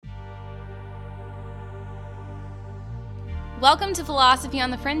Welcome to Philosophy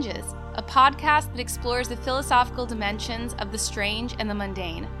on the Fringes, a podcast that explores the philosophical dimensions of the strange and the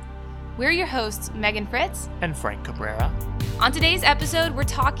mundane. We're your hosts, Megan Fritz and Frank Cabrera. On today's episode, we're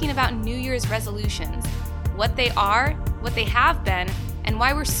talking about New Year's resolutions, what they are, what they have been, and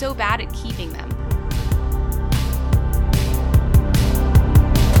why we're so bad at keeping them.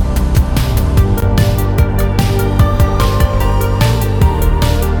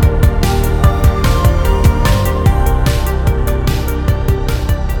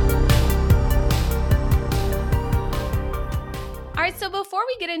 Before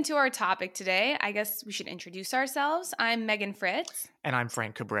we get into our topic today, I guess we should introduce ourselves. I'm Megan Fritz. And I'm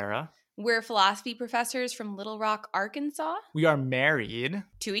Frank Cabrera. We're philosophy professors from Little Rock, Arkansas. We are married.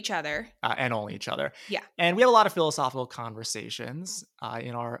 To each other. And only each other. Yeah. And we have a lot of philosophical conversations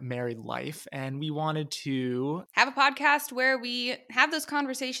in our married life. And we wanted to have a podcast where we have those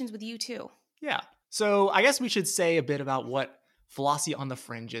conversations with you too. Yeah. So I guess we should say a bit about what Philosophy on the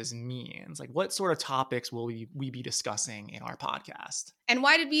Fringes means. Like, what sort of topics will we be discussing in our podcast? And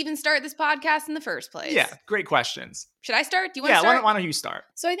why did we even start this podcast in the first place? Yeah, great questions. Should I start? Do you want to start? Yeah, why don't you start?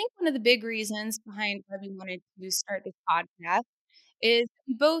 So I think one of the big reasons behind why we wanted to start this podcast is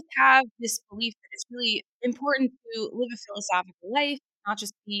we both have this belief that it's really important to live a philosophical life, not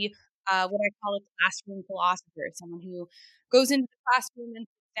just be what I call a classroom philosopher, someone who goes into the classroom and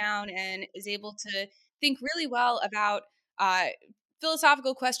sits down and is able to think really well about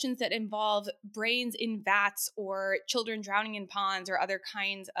philosophical questions that involve brains in vats or children drowning in ponds or other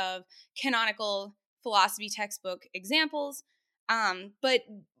kinds of canonical philosophy textbook examples, but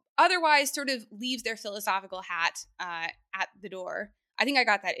otherwise sort of leaves their philosophical hat at the door. I think I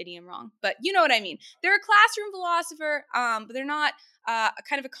got that idiom wrong, but you know what I mean. They're a classroom philosopher, but they're not a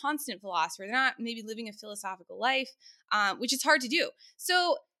kind of a constant philosopher. They're not maybe living a philosophical life, which is hard to do.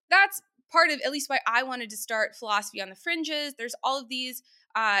 So that's part of at least why I wanted to start Philosophy on the Fringes. There's all of these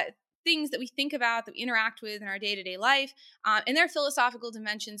things that we think about, that we interact with in our day-to-day life, and there are philosophical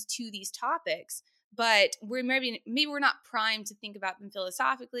dimensions to these topics, but maybe we're not primed to think about them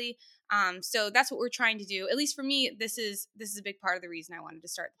philosophically. So that's what we're trying to do. At least for me, this is a big part of the reason I wanted to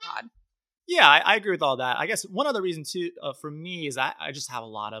start the pod. Yeah, I agree with all that. I guess one other reason too for me is I just have a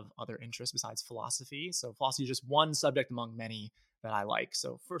lot of other interests besides philosophy. So philosophy is just one subject among many that I like.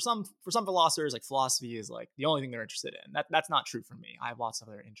 So for some philosophers, like, philosophy is like the only thing they're interested in. That's not true for me. I have lots of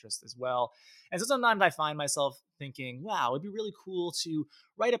other interests as well. And so sometimes I find myself thinking, wow, it'd be really cool to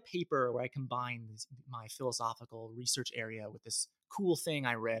write a paper where I combine my philosophical research area with this cool thing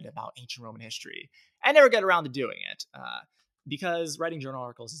I read about ancient Roman history. I never get around to doing it because writing journal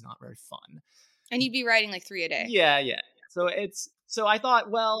articles is not very fun. And you'd be writing like 3 a day. Yeah. So I thought,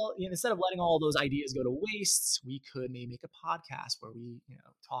 well, instead of letting all those ideas go to waste, we could maybe make a podcast where we,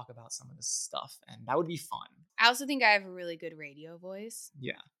 talk about some of this stuff, and that would be fun. I also think I have a really good radio voice.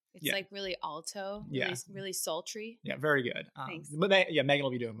 Yeah. It's like really alto, really sultry. Yeah, very good. Thanks. But Megan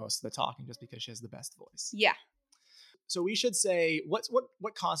will be doing most of the talking just because she has the best voice. Yeah. So we should say,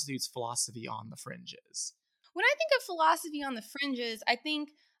 what constitutes philosophy on the fringes? When I think of philosophy on the fringes, I think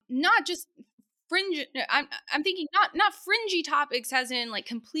not just fringe. I'm thinking not fringy topics, as in like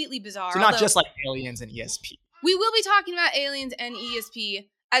completely bizarre. So not just like aliens and ESP. We will be talking about aliens and ESP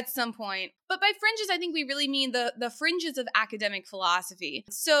at some point, but by fringes, I think we really mean the fringes of academic philosophy.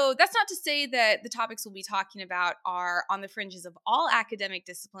 So that's not to say that the topics we'll be talking about are on the fringes of all academic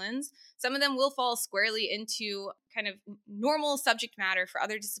disciplines. Some of them will fall squarely into kind of normal subject matter for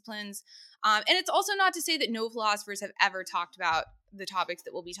other disciplines. And it's also not to say that no philosophers have ever talked about the topics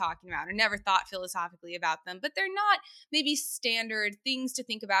that we'll be talking about or never thought philosophically about them, but they're not maybe standard things to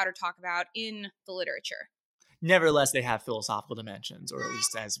think about or talk about in the literature. Nevertheless, they have philosophical dimensions, or at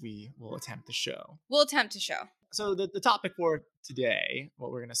least as we will attempt to show. So the topic for today,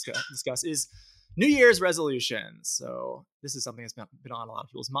 what we're going to discuss is New Year's resolutions. So this is something that's been on a lot of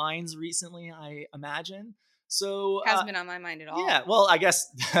people's minds recently, I imagine. So hasn't been on my mind at all. Yeah, well, I guess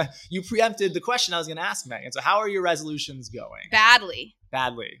you preempted the question I was going to ask, Megan. So how are your resolutions going? Badly.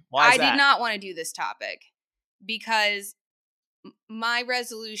 Why is that? I did not want to do this topic because my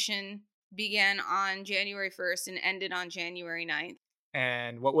resolution began on January 1st and ended on January 9th.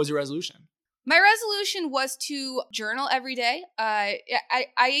 And what was your resolution? My resolution was to journal every day. I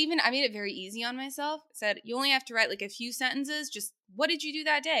made it very easy on myself. I said, you only have to write like a few sentences. Just what did you do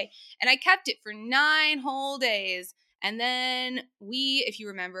that day? And I kept it for 9 whole days. And then if you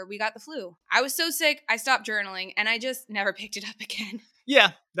remember, we got the flu. I was so sick, I stopped journaling, and I just never picked it up again.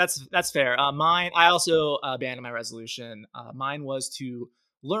 Yeah, that's fair. I also abandoned my resolution. Mine was to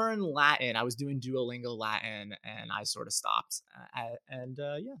learn Latin. I was doing Duolingo Latin and I sort of stopped.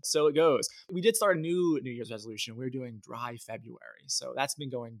 Yeah, so it goes. We did start a new New Year's resolution. We're doing dry February. So that's been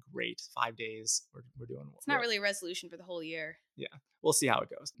going great. 5 days. We're doing It's not really a resolution for the whole year. yeah. We'll see how it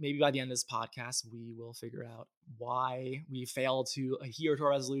goes. Maybe by the end of this podcast, we will figure out why we failed to adhere to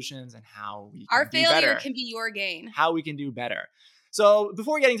our resolutions and how we can Our do failure better. can be your gain. How we can do better. So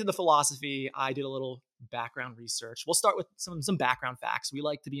before getting to the philosophy, I did a little background research. We'll start with some background facts. We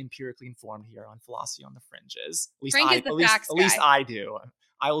like to be empirically informed here on Philosophy on the Fringes. At least Frank is the facts at least guy. I do.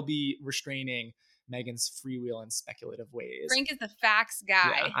 I will be restraining Megan's freewheel and speculative ways. Frank is the facts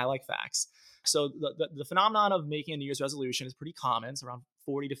guy. Yeah, I like facts. So the phenomenon of making a New Year's resolution is pretty common. It's around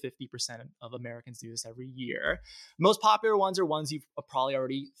 40 to 50% of Americans do this every year. Most popular ones are ones you probably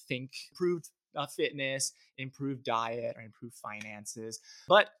already think: improved fitness, improved diet, or improved finances.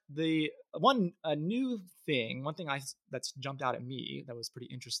 But the one thing that's jumped out at me that was pretty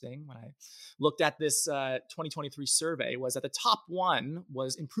interesting when I looked at this 2023 survey was that the top one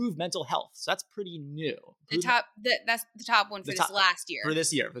was improved mental health. So that's pretty new. That's the top one for this last year. For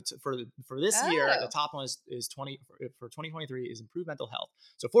this year, for this year, the top one is 2023 is improved mental health.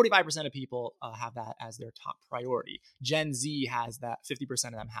 So 45% of people have that as their top priority. Gen Z has that. 50%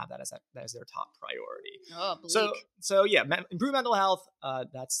 of them have that as their top priority. Oh, bleak. So yeah, improved mental health.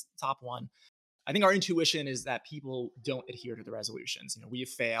 That's top one. I think our intuition is that people don't adhere to the resolutions. We have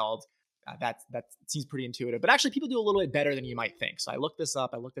failed. That seems pretty intuitive, but actually people do a little bit better than you might think. So I looked this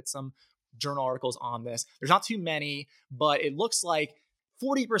up. I looked at some journal articles on this. There's not too many, but it looks like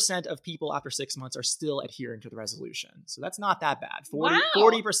 40% of people after 6 months are still adhering to the resolution. So that's not that bad.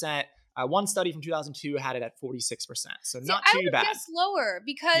 40%. One study from 2002 had it at 46%. So not too bad. I would guess lower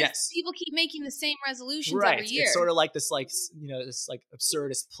because people keep making the same resolutions every year. It's sort of like this, this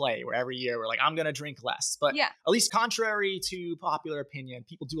absurdist play where every year we're like, I'm going to drink less. But at least contrary to popular opinion,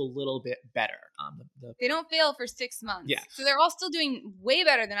 people do a little bit better. They don't fail for 6 months. Yeah. So they're all still doing way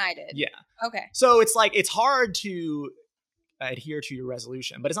better than I did. Yeah. Okay. So it's hard to adhere to your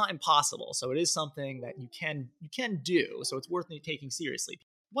resolution, but it's not impossible. So it is something that you can do. So it's worth taking seriously.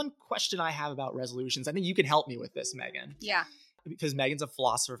 One question I have about resolutions, I think you can help me with this, Megan. Yeah. Because Megan's a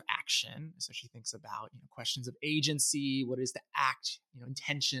philosopher of action. So she thinks about questions of agency, what it is to act,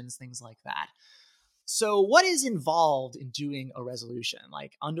 intentions, things like that. So what is involved in doing a resolution?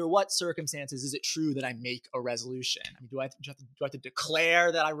 Like, under what circumstances is it true that I make a resolution? I mean, do I have to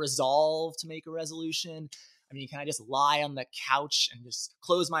declare that I resolve to make a resolution? I mean, can I just lie on the couch and just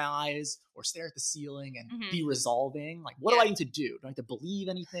close my eyes or stare at the ceiling and be resolving? Like, what do I need to do? Do I have to believe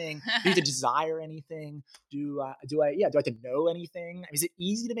anything? Do I have to desire anything? Do I have to know anything? I mean, is it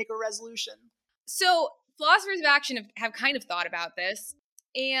easy to make a resolution? So philosophers of action have kind of thought about this,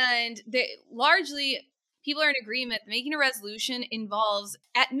 and largely people are in agreement that making a resolution involves,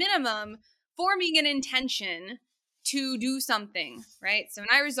 at minimum, forming an intention to do something, right? So when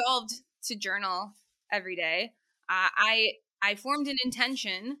I resolved to journal every day, I formed an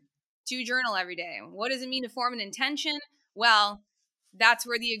intention to journal every day. What does it mean to form an intention? Well, that's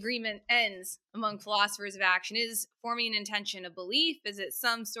where the agreement ends among philosophers of action. Is forming an intention a belief? Is it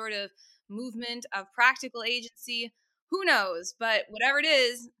some sort of movement of practical agency? Who knows? But whatever it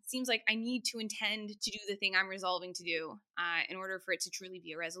is, it seems like I need to intend to do the thing I'm resolving to do in order for it to truly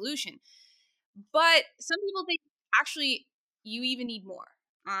be a resolution. But some people think actually you even need more.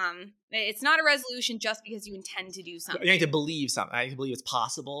 It's not a resolution just because you intend to do something. You need to believe something. I believe it's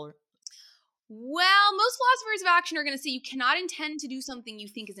possible. Well, most philosophers of action are going to say you cannot intend to do something you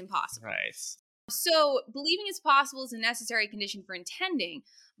think is impossible. Right. So believing it's possible is a necessary condition for intending.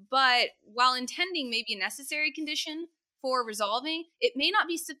 But while intending may be a necessary condition for resolving, it may not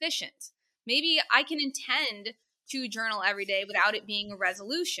be sufficient. Maybe I can intend to journal every day without it being a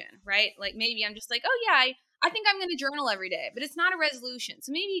resolution, right? Like maybe I'm just like, oh yeah, I think I'm going to journal every day, but it's not a resolution.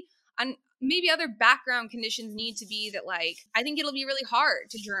 So maybe other background conditions need to be that, like, I think it'll be really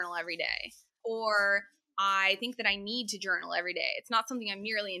hard to journal every day, or I think that I need to journal every day. It's not something I'm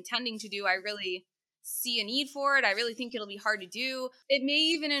merely intending to do. I really see a need for it. I really think it'll be hard to do. It may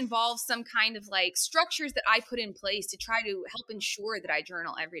even involve some kind of like structures that I put in place to try to help ensure that I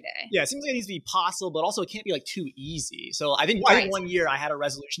journal every day. Yeah, it seems like it needs to be possible, but also it can't be like too easy. So I think one year I had a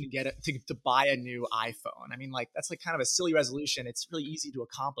resolution to buy a new iPhone. I mean, like that's like kind of a silly resolution. It's really easy to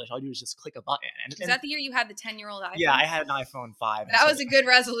accomplish. All you do is just click a button. Is that the year you had the 10-year-old iPhone? Yeah, I had an iPhone 5. That was a good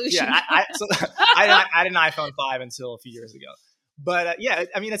resolution. Yeah, I had an iPhone 5 until a few years ago. But yeah,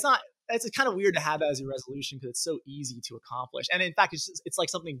 I mean, it's kind of weird to have that as your resolution because it's so easy to accomplish. And in fact, it's like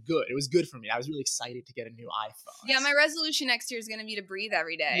something good. It was good for me. I was really excited to get a new iPhone. Yeah, my resolution next year is going to be to breathe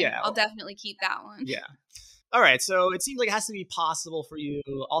every day. Yeah, I'll definitely keep that one. Yeah. All right, so it seems like it has to be possible for you.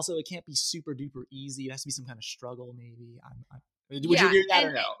 Also, it can't be super duper easy. It has to be some kind of struggle, maybe. Would you Yeah, agree with that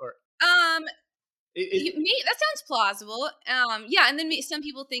and or no? Or um, it, that sounds plausible. Yeah, and then some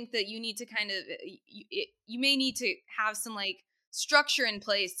people think that you need to kind of you may need to have some like structure in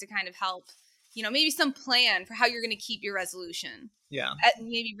place to kind of help, maybe some plan for how you're going to keep your resolution. yeah.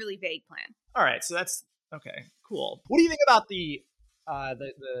 Maybe really vague plan. All right, so that's okay. Cool. What do you think about the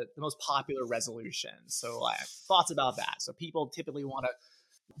most popular resolutions? So, like, thoughts about that. So, people typically want to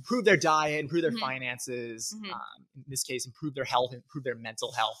improve their diet, improve their Hmm. finances. Hmm. In this case, improve their health, improve their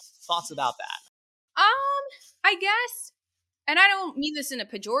mental health. Thoughts about that? I guess, and I don't mean this in a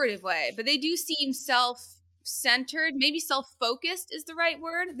pejorative way, but they do seem self-centered. Maybe self-focused is the right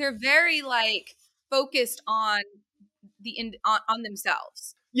word. They're very like focused on on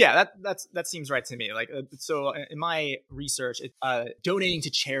themselves. Yeah, that seems right to me. Like, so in my research, donating to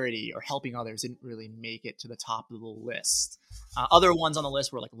charity or helping others didn't really make it to the top of the list. Other ones on the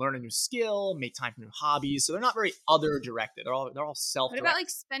list were like learn a new skill, make time for new hobbies. So they're not very other directed. They're all self What about directed. like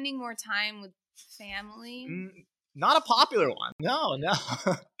spending more time with family? Not a popular one. No, no.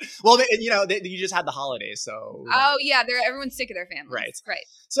 Well, you just had the holidays, so Oh yeah, everyone's sick of their right. families, right?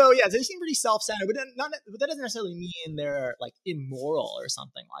 So yeah, they seem pretty self-centered, but that doesn't necessarily mean they're like immoral or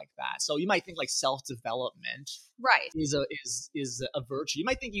something like that. So you might think like self-development Right. is a virtue. You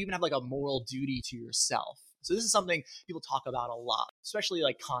might think you even have like a moral duty to yourself. So this is something people talk about a lot, especially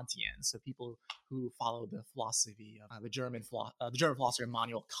like Kantians, so people who follow the philosophy of the German philosopher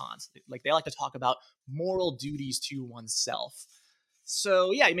Immanuel Kant. Like they like to talk about moral duties to oneself.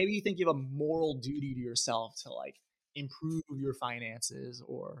 So yeah, maybe you think you have a moral duty to yourself to like improve your finances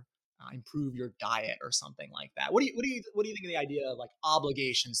or improve your diet or something like that. What do you think of the idea of like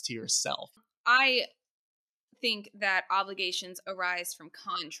obligations to yourself? I think that obligations arise from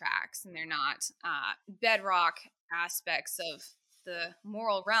contracts and they're not bedrock aspects of the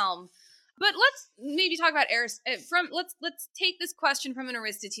moral realm. But let's maybe talk about let's take this question from an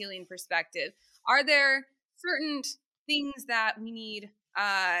Aristotelian perspective. Are there certain things that we need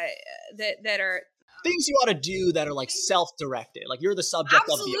that are Things you ought to do that are like self-directed, like you're the subject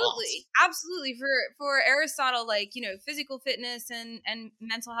of the ought. absolutely for Aristotle, like physical fitness and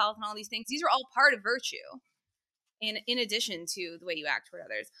mental health and all these things, these are all part of virtue in addition to the way you act toward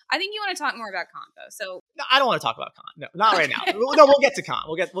others. I think you want to talk more about Kant though. So No, I don't want to talk about Kant. No, not right now. okay. No, we'll get to Kant.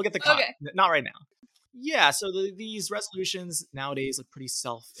 We'll get to Kant. Okay. Not right now. Yeah, so these resolutions nowadays look pretty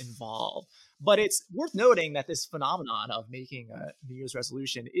self-involved, but it's worth noting that this phenomenon of making a New Year's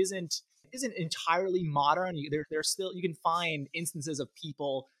resolution isn't entirely modern. There's still you can find instances of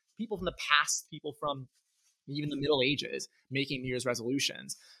people from the past, people from even the Middle Ages making New Year's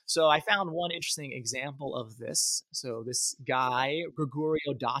resolutions. So I found one interesting example of this. So this guy,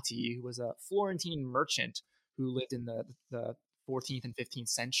 Gregorio Dotti, who was a Florentine merchant who lived in the 14th and 15th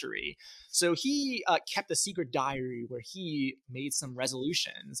century. So he kept a secret diary where he made some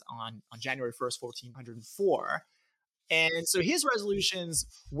resolutions on January 1st, 1404. And so his resolutions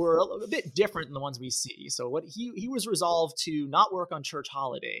were a bit different than the ones we see. So what he was resolved to not work on church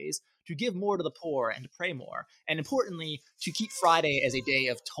holidays, to give more to the poor and to pray more, and importantly, to keep Friday as a day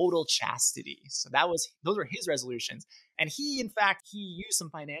of total chastity. So those were his resolutions. And he, in fact, he used some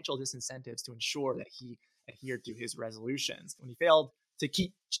financial disincentives to ensure that he adhered to his resolutions. When he failed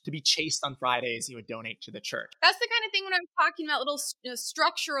to be chaste on Fridays, he would donate to the church. That's the kind of thing when I'm talking about little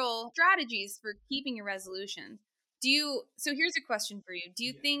structural strategies for keeping your resolution. So here's a question for you. Do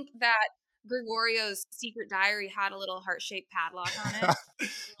you think that Gregorio's secret diary had a little heart-shaped padlock on it?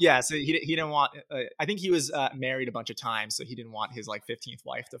 Yeah, so he didn't want. I think he was married a bunch of times, so he didn't want his like 15th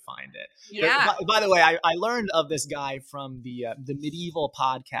wife to find it. Yeah. By the way, I learned of this guy from the medieval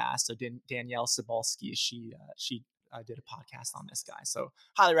podcast. So Danielle Cebulski, she did a podcast on this guy. So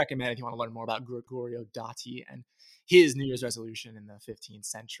highly recommend if you want to learn more about Gregorio Dotti and his New Year's resolution in the 15th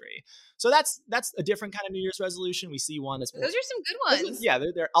century. So that's a different kind of New Year's resolution. We see one that's Those are some good ones. yeah,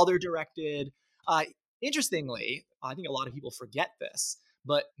 they're other directed. Interestingly, I think a lot of people forget this,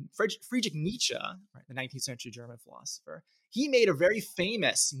 but Friedrich Nietzsche, right, the 19th century German philosopher, he made a very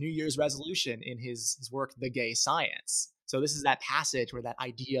famous New Year's resolution in his work, The Gay Science. So this is that passage where that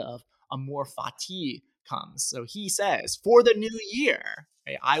idea of amor fati comes. So he says, for the new year,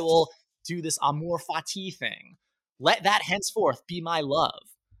 right, I will do this amor fati thing. Let that henceforth be my love.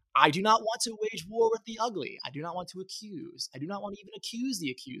 I do not want to wage war with the ugly. I do not want to accuse. I do not want to even accuse the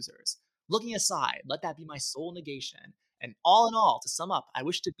accusers. Looking aside, let that be my sole negation. And all in all, to sum up, I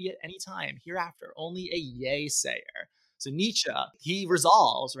wish to be at any time hereafter only a yea sayer. So Nietzsche, he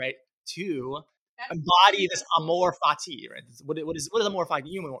resolves, right, to embody this amor fati, right? What is amor fati?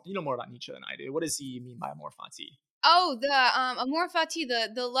 You know more about Nietzsche than I do. What does he mean by amor fati? Oh, the amor fati,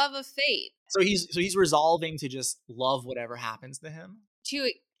 the love of fate. So he's resolving to just love whatever happens to him.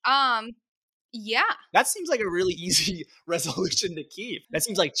 To yeah. That seems like a really easy resolution to keep. That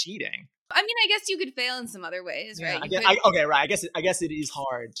seems like cheating. I mean, I guess you could fail in some other ways, Yeah, right? I You guess. could Okay, right. I guess it is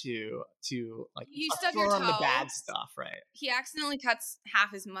hard to like you stub your affirm the bad toe. stuff, right? He accidentally cuts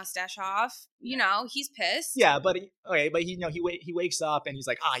half his mustache off. You know, he's pissed. Yeah, but he wakes up and he's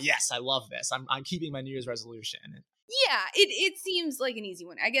like, ah, yes, I love this. I'm keeping my New Year's resolution. Yeah, it seems like an easy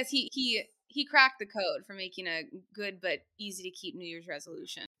one. I guess he cracked the code for making a good but easy to keep New Year's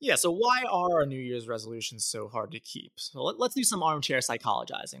resolution. Yeah, so why are our New Year's resolutions so hard to keep? So let's do some armchair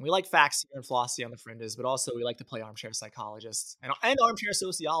psychologizing. We like facts here and philosophy on the fringes, but also we like to play armchair psychologists and armchair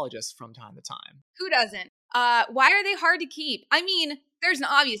sociologists from time to time. Who doesn't? Why are they hard to keep? I mean, there's an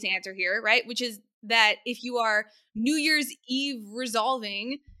obvious answer here, right? Which is that if you are New Year's Eve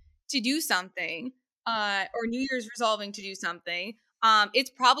resolving to do something, or New Year's resolving to do something,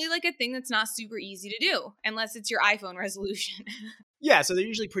 it's probably like a thing that's not super easy to do, unless it's your iPhone resolution. Yeah, so they're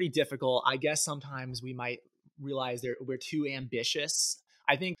usually pretty difficult. I guess sometimes we might realize we're too ambitious.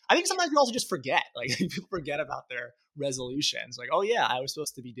 I think sometimes we also just forget. Like people forget about their resolutions. Like, oh yeah, I was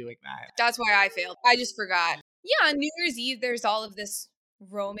supposed to be doing that. That's why I failed. I just forgot. Yeah, on New Year's Eve, there's all of this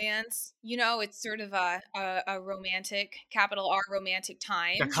romance. You know, it's sort of a romantic, capital R romantic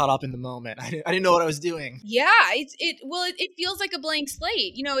time. Got caught up in the moment. I didn't know what I was doing. Yeah, it feels like a blank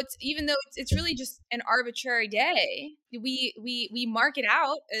slate. You know, it's even though it's really just an arbitrary day. We mark it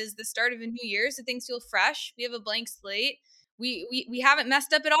out as the start of a new year, so things feel fresh. We have a blank slate. We haven't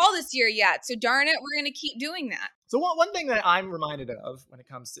messed up at all this year yet. So darn it, we're gonna keep doing that. So one thing that I'm reminded of when it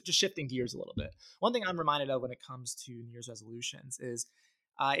comes to just shifting gears a little bit, one thing I'm reminded of when it comes to New Year's resolutions is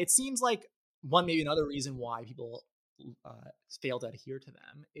it seems like maybe another reason why people fail to adhere to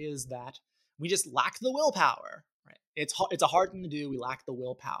them is that we just lack the willpower. Right? It's a hard thing to do. We lack the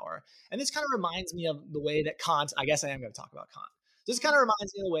willpower, and this kind of reminds me of the way that Kant. I guess I am going to talk about Kant. This kind of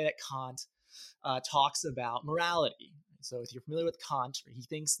reminds me of the way that Kant talks about morality. So if you're familiar with Kant, he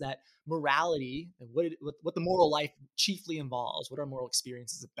thinks that morality and what the moral life chiefly involves, what our moral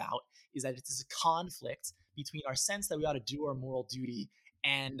experience is about, is that it's a conflict between our sense that we ought to do our moral duty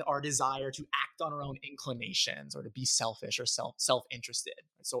and our desire to act on our own inclinations or to be selfish or self-interested.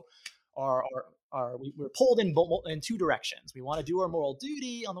 So we're pulled in two directions. We want to do our moral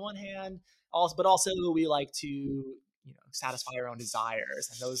duty on the one hand, but also we like to satisfy our own desires,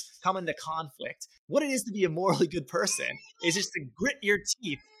 and those come into conflict. What it is to be a morally good person is just to grit your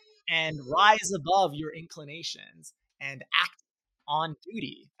teeth and rise above your inclinations and act on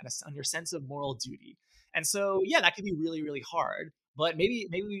duty and on your sense of moral duty. And so, yeah, that can be really, really hard. But maybe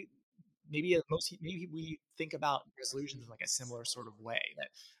we think about resolutions in like a similar sort of way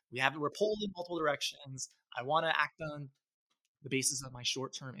that we're pulled in multiple directions. I want to act on the basis of my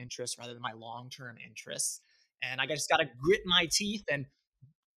short-term interests rather than my long-term interests. And I just got to grit my teeth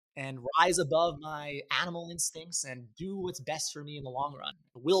and rise above my animal instincts and do what's best for me in the long run.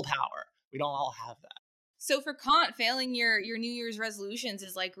 The willpower. We don't all have that. So for Kant, failing your New Year's resolutions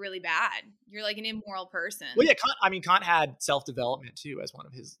is like really bad. You're like an immoral person. Well, yeah, Kant had self-development too as one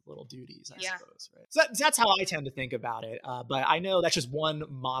of his little duties, I suppose. Right? So that's how I tend to think about it. But I know that's just one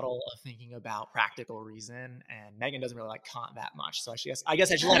model of thinking about practical reason. And Megan doesn't really like Kant that much, so I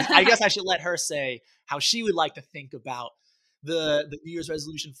guess I should let her say how she would like to think about the New Year's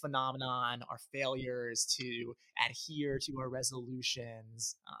resolution phenomenon, our failures to adhere to our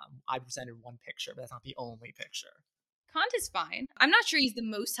resolutions. I presented one picture, but that's not the only picture. Kant is fine. I'm not sure he's the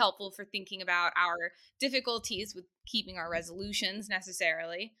most helpful for thinking about our difficulties with keeping our resolutions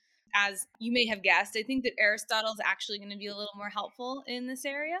necessarily. As you may have guessed, I think that Aristotle is actually going to be a little more helpful in this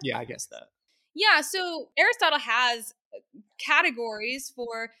area. Yeah, I guess that. Yeah, so Aristotle has categories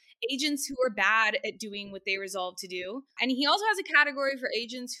for agents who are bad at doing what they resolve to do. And he also has a category for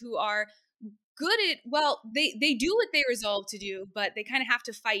agents who are good at, they do what they resolve to do, but they kind of have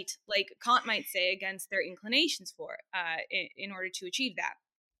to fight, like Kant might say, against their inclinations for in order to achieve that.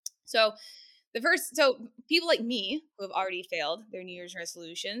 So people like me who have already failed their New Year's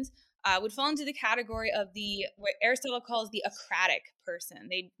resolutions would fall into the category of what Aristotle calls the acratic person.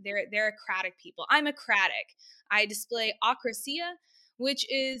 They're acratic people. I'm acratic. I display acrasia, which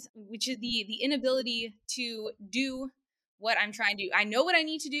is the inability to do what I'm trying to do. I know what I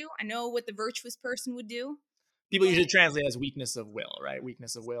need to do. I know what the virtuous person would do. People usually translate as weakness of will, right?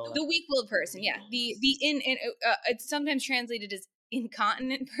 Weakness of will. The weak-willed person, yeah. It's sometimes translated as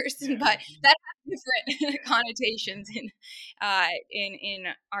incontinent person, but that has different connotations in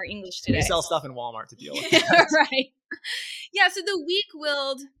our English We today. sell stuff in Walmart to deal with that. Right. Yeah, so the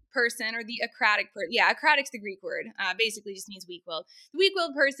weak-willed person, or the acratic person, yeah, acratic's the Greek word, basically just means weak-willed. The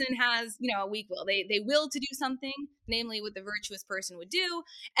weak-willed person has, a weak will. They will to do something, namely what the virtuous person would do,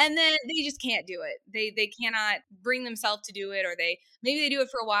 and then they just can't do it. They cannot bring themselves to do it, or maybe they do it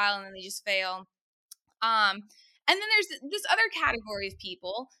for a while and then they just fail. And then there's this other category of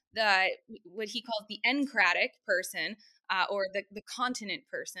people, what he calls the encratic person, or the continent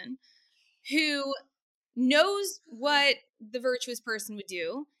person, who knows what the virtuous person would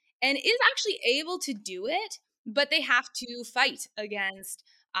do and is actually able to do it, but they have to fight against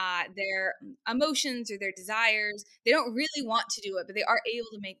their emotions or their desires. They don't really want to do it, but they are able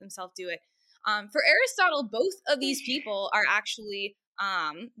to make themselves do it. For Aristotle, both of these people are actually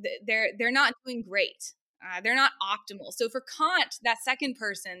they're not doing great. They're not optimal. So for Kant, that second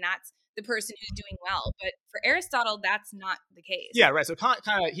person, that's the person who's doing well. But for Aristotle, that's not the case. Yeah, right. So Kant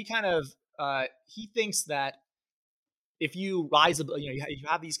he thinks that if you rise above, you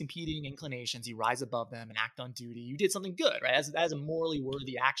have these competing inclinations, you rise above them and act on duty, you did something good, right? That is a morally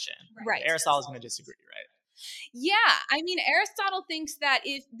worthy action. Right. Aristotle's going to disagree, right? Yeah, I mean, Aristotle thinks that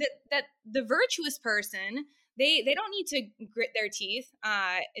if that the virtuous person, they don't need to grit their teeth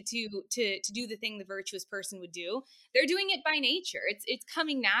to do the thing the virtuous person would do. They're doing it by nature. It's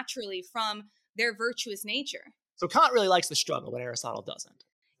coming naturally from their virtuous nature. So Kant really likes the struggle, but Aristotle doesn't.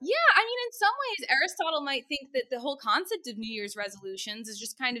 Yeah, I mean, in some ways, Aristotle might think that the whole concept of New Year's resolutions is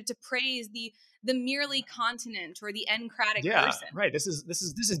just kind of to praise the merely continent or the encratic person. Right. This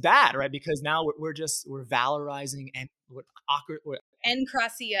is bad, right? Because now we're valorizing and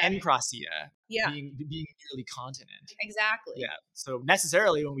encrasia, Yeah, being merely continent. Exactly. Yeah. So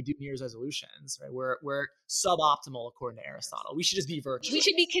necessarily, when we do New Year's resolutions, right, we're suboptimal according to Aristotle. We should just be virtuous. We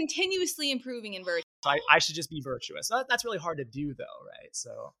should be continuously improving in virtue. I should just be virtuous. That's really hard to do, though, right?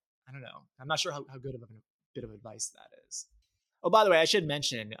 So I don't know. I'm not sure how good of a bit of advice that is. Oh, by the way, I should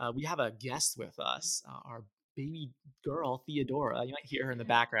mention we have a guest with us, our baby girl Theodora. You might hear her in the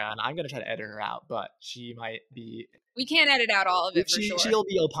background. I'm going to try to edit her out, but she might be. We can't edit out all of it for sure. She'll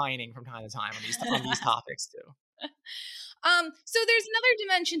be opining from time to time on these topics too. So there's another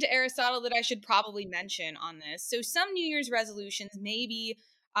dimension to Aristotle that I should probably mention on this. So some New Year's resolutions may be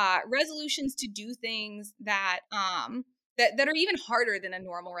resolutions to do things that that are even harder than a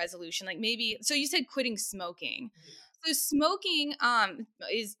normal resolution. Like maybe, so you said quitting smoking. So smoking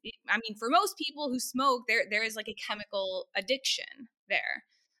is, I mean, for most people who smoke, there is like a chemical addiction there.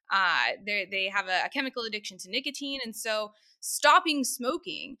 They have a chemical addiction to nicotine, and so stopping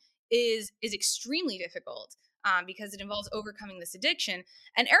smoking is extremely difficult because it involves overcoming this addiction.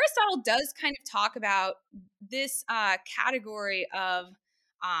 And Aristotle does kind of talk about this category of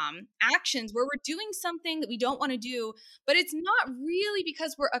actions where we're doing something that we don't want to do, but it's not really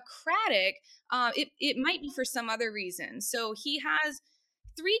because we're acratic. It might be for some other reason. So he has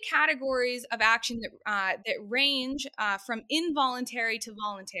three categories of action that range from involuntary to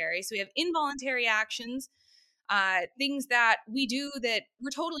voluntary. So we have involuntary actions, things that we do that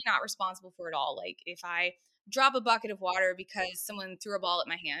we're totally not responsible for at all. Like if I drop a bucket of water because someone threw a ball at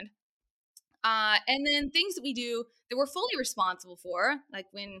my hand. And then things that we do that we're fully responsible for, like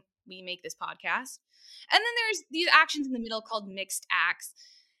when we make this podcast. And then there's these actions in the middle called mixed acts.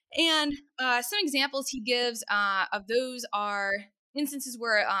 And some examples he gives of those are instances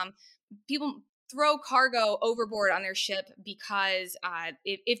where people throw cargo overboard on their ship because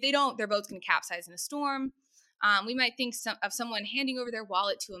if they don't, their boat's going to capsize in a storm. We might think of someone handing over their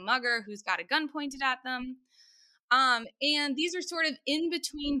wallet to a mugger who's got a gun pointed at them. And these are sort of in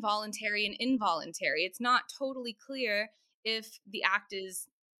between voluntary and involuntary. It's not totally clear if the act is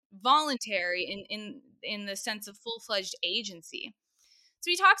voluntary in the sense of full-fledged agency. So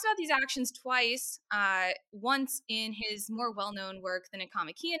he talks about these actions twice, once in his more well-known work, The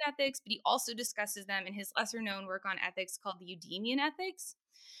Nicomachean Ethics, but he also discusses them in his lesser-known work on ethics called the Eudemian Ethics.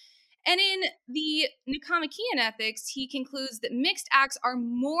 And in the Nicomachean Ethics, he concludes that mixed acts are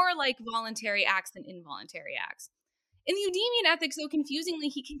more like voluntary acts than involuntary acts. In the Eudemian Ethics, though, confusingly,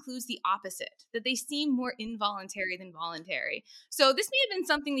 he concludes the opposite, that they seem more involuntary than voluntary. So this may have been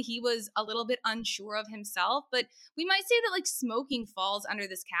something that he was a little bit unsure of himself, but we might say that like smoking falls under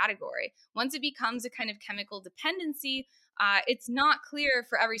this category. Once it becomes a kind of chemical dependency, it's not clear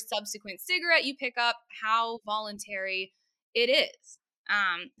for every subsequent cigarette you pick up how voluntary it is.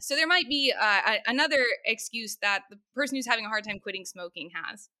 So there might be another excuse that the person who's having a hard time quitting smoking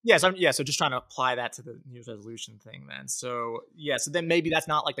has. So just trying to apply that to the New Year's resolution thing then. So then maybe that's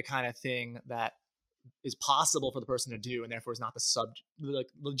not like the kind of thing that is possible for the person to do, and therefore is not the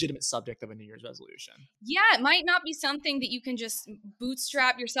legitimate subject of a New Year's resolution. Yeah, it might not be something that you can just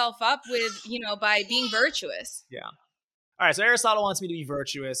bootstrap yourself up with, by being virtuous. Yeah. All right, so Aristotle wants me to be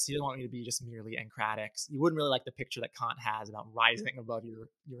virtuous. He doesn't want me to be just merely encratic. You wouldn't really like the picture that Kant has about rising above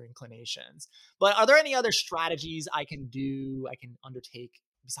your inclinations. But are there any other strategies I can undertake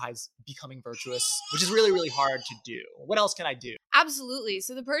besides becoming virtuous, which is really, really hard to do? What else can I do? Absolutely.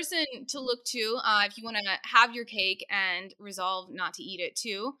 So the person to look to, if you want to have your cake and resolve not to eat it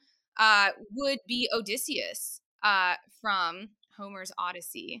too, would be Odysseus from Homer's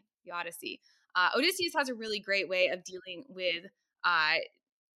Odyssey, the Odyssey. Odysseus has a really great way of dealing uh,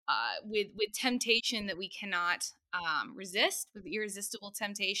 with temptation that we cannot resist, with irresistible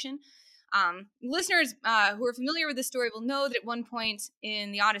temptation. Listeners who are familiar with this story will know that at one point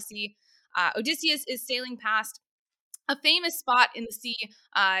in the Odyssey, Odysseus is sailing past a famous spot in the sea.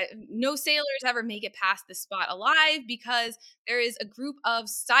 No sailors ever make it past this spot alive because there is a group of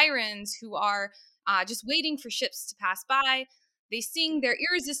sirens who are just waiting for ships to pass by. They sing their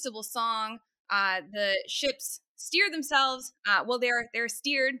irresistible song. The ships steer themselves. They're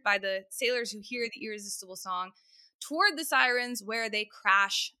steered by the sailors who hear the irresistible song toward the sirens, where they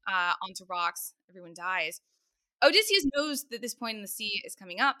crash onto rocks. Everyone dies. Odysseus knows that this point in the sea is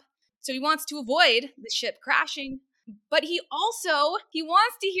coming up, so he wants to avoid the ship crashing. But he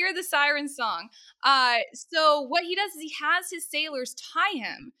wants to hear the siren song. So what he does is he has his sailors tie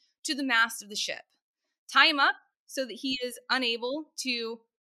him to the mast of the ship, tie him up so that he is unable to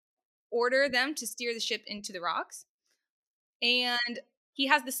order them to steer the ship into the rocks. And he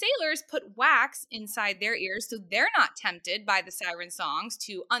has the sailors put wax inside their ears so they're not tempted by the siren songs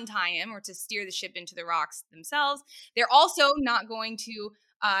to untie him or to steer the ship into the rocks themselves. They're also not going to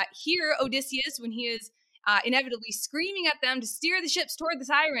hear Odysseus when he is inevitably screaming at them to steer the ships toward the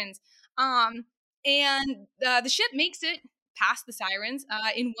sirens. And the ship makes it past the sirens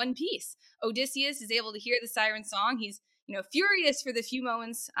in one piece. Odysseus is able to hear the siren song. He's furious for the few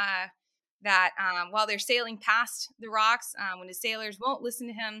moments that while they're sailing past the rocks, when his sailors won't listen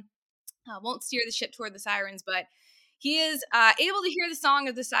to him, won't steer the ship toward the sirens, but he is able to hear the song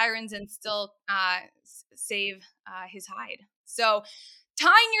of the sirens and still save his hide. So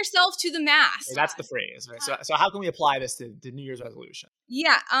tying yourself to the mast. Okay, that's the phrase, right? So how can we apply this to New Year's resolution?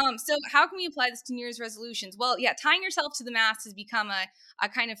 Yeah. So how can we apply this to New Year's resolutions? Well, yeah, tying yourself to the mast has become a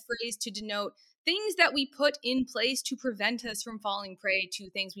kind of phrase to denote things that we put in place to prevent us from falling prey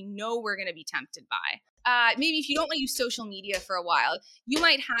to things we know we're going to be tempted by. Maybe if you don't want to use social media for a while, you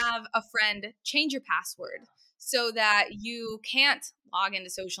might have a friend change your password so that you can't log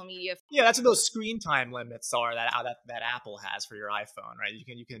into social media. Yeah, that's what those screen time limits are that Apple has for your iPhone, right?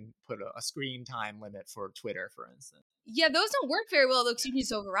 You can put a screen time limit for Twitter, for instance. Yeah, those don't work very well though, because you can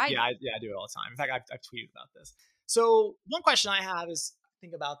just override. Yeah, I do it all the time. In fact, I've tweeted about this. So one question I have is,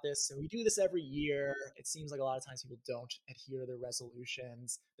 think about this. And we do this every year. It seems like a lot of times people don't adhere to their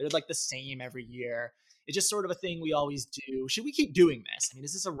resolutions. They're like the same every year. It's just sort of a thing we always do. Should we keep doing this? I mean,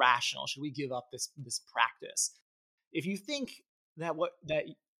 is this irrational? Should we give up this practice? If you think if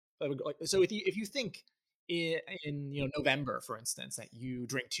you think in November, for instance, that you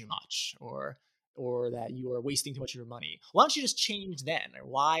drink too much or that you are wasting too much of your money, why don't you just change then? Or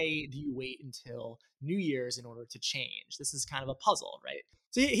why do you wait until New Year's in order to change? This is kind of a puzzle, right?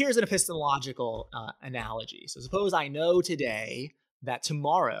 So here's an epistemological analogy. So suppose I know today that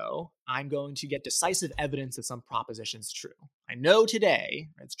tomorrow I'm going to get decisive evidence that some proposition is true. I know today,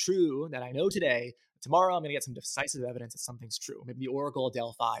 it's true that I know today, tomorrow I'm going to get some decisive evidence that something's true. Maybe the Oracle of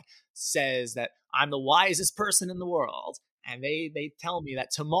Delphi says that I'm the wisest person in the world, and they tell me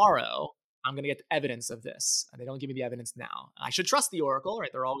that tomorrow I'm going to get evidence of this, and they don't give me the evidence now. I should trust the Oracle,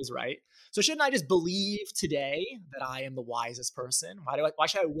 right? They're always right. So shouldn't I just believe today that I am the wisest person? Why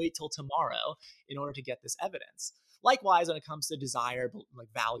should I wait till tomorrow in order to get this evidence? Likewise, when it comes to desire, like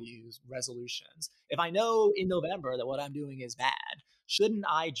values, resolutions, if I know in November that what I'm doing is bad, shouldn't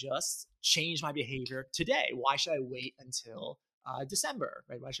I just change my behavior today? Why should I wait until December,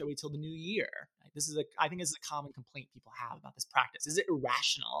 right? Why should I wait till the new year? Right? I think this is a common complaint people have about this practice. Is it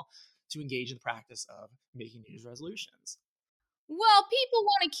irrational to engage in the practice of making New Year's resolutions? Well, people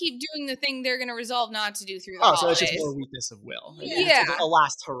want to keep doing the thing they're going to resolve not to do through the holidays. So it's just more weakness of will. Right? Yeah. It's a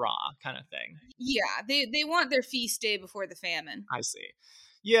last hurrah kind of thing. Yeah, they want their feast day before the famine. I see.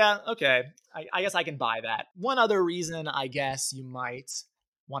 Yeah, okay. I guess I can buy that. One other reason I guess you might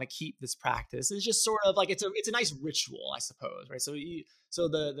want to keep this practice is just sort of like it's a nice ritual, I suppose, right? So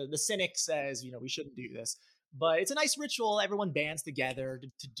the cynic says, we shouldn't do this. But it's a nice ritual. Everyone bands together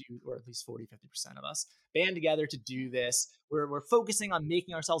to do, or at least 40, 50% of us band together to do this. We're focusing on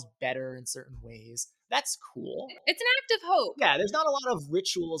making ourselves better in certain ways. That's cool. It's an act of hope. Yeah, there's not a lot of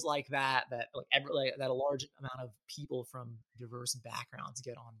rituals like that that a large amount of people from diverse backgrounds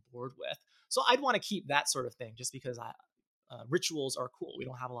get on board with. So I'd want to keep that sort of thing, just because rituals are cool. We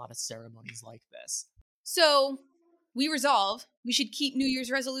don't have a lot of ceremonies like this. So we resolve we should keep New Year's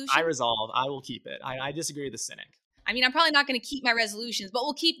resolutions. I resolve. I will keep it. I disagree with the cynic. I mean, I'm probably not going to keep my resolutions, but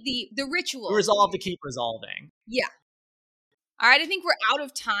we'll keep the ritual. We resolve to keep resolving. Yeah. All right, I think we're out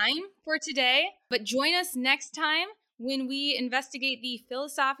of time for today, but join us next time when we investigate the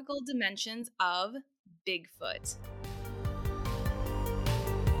philosophical dimensions of Bigfoot.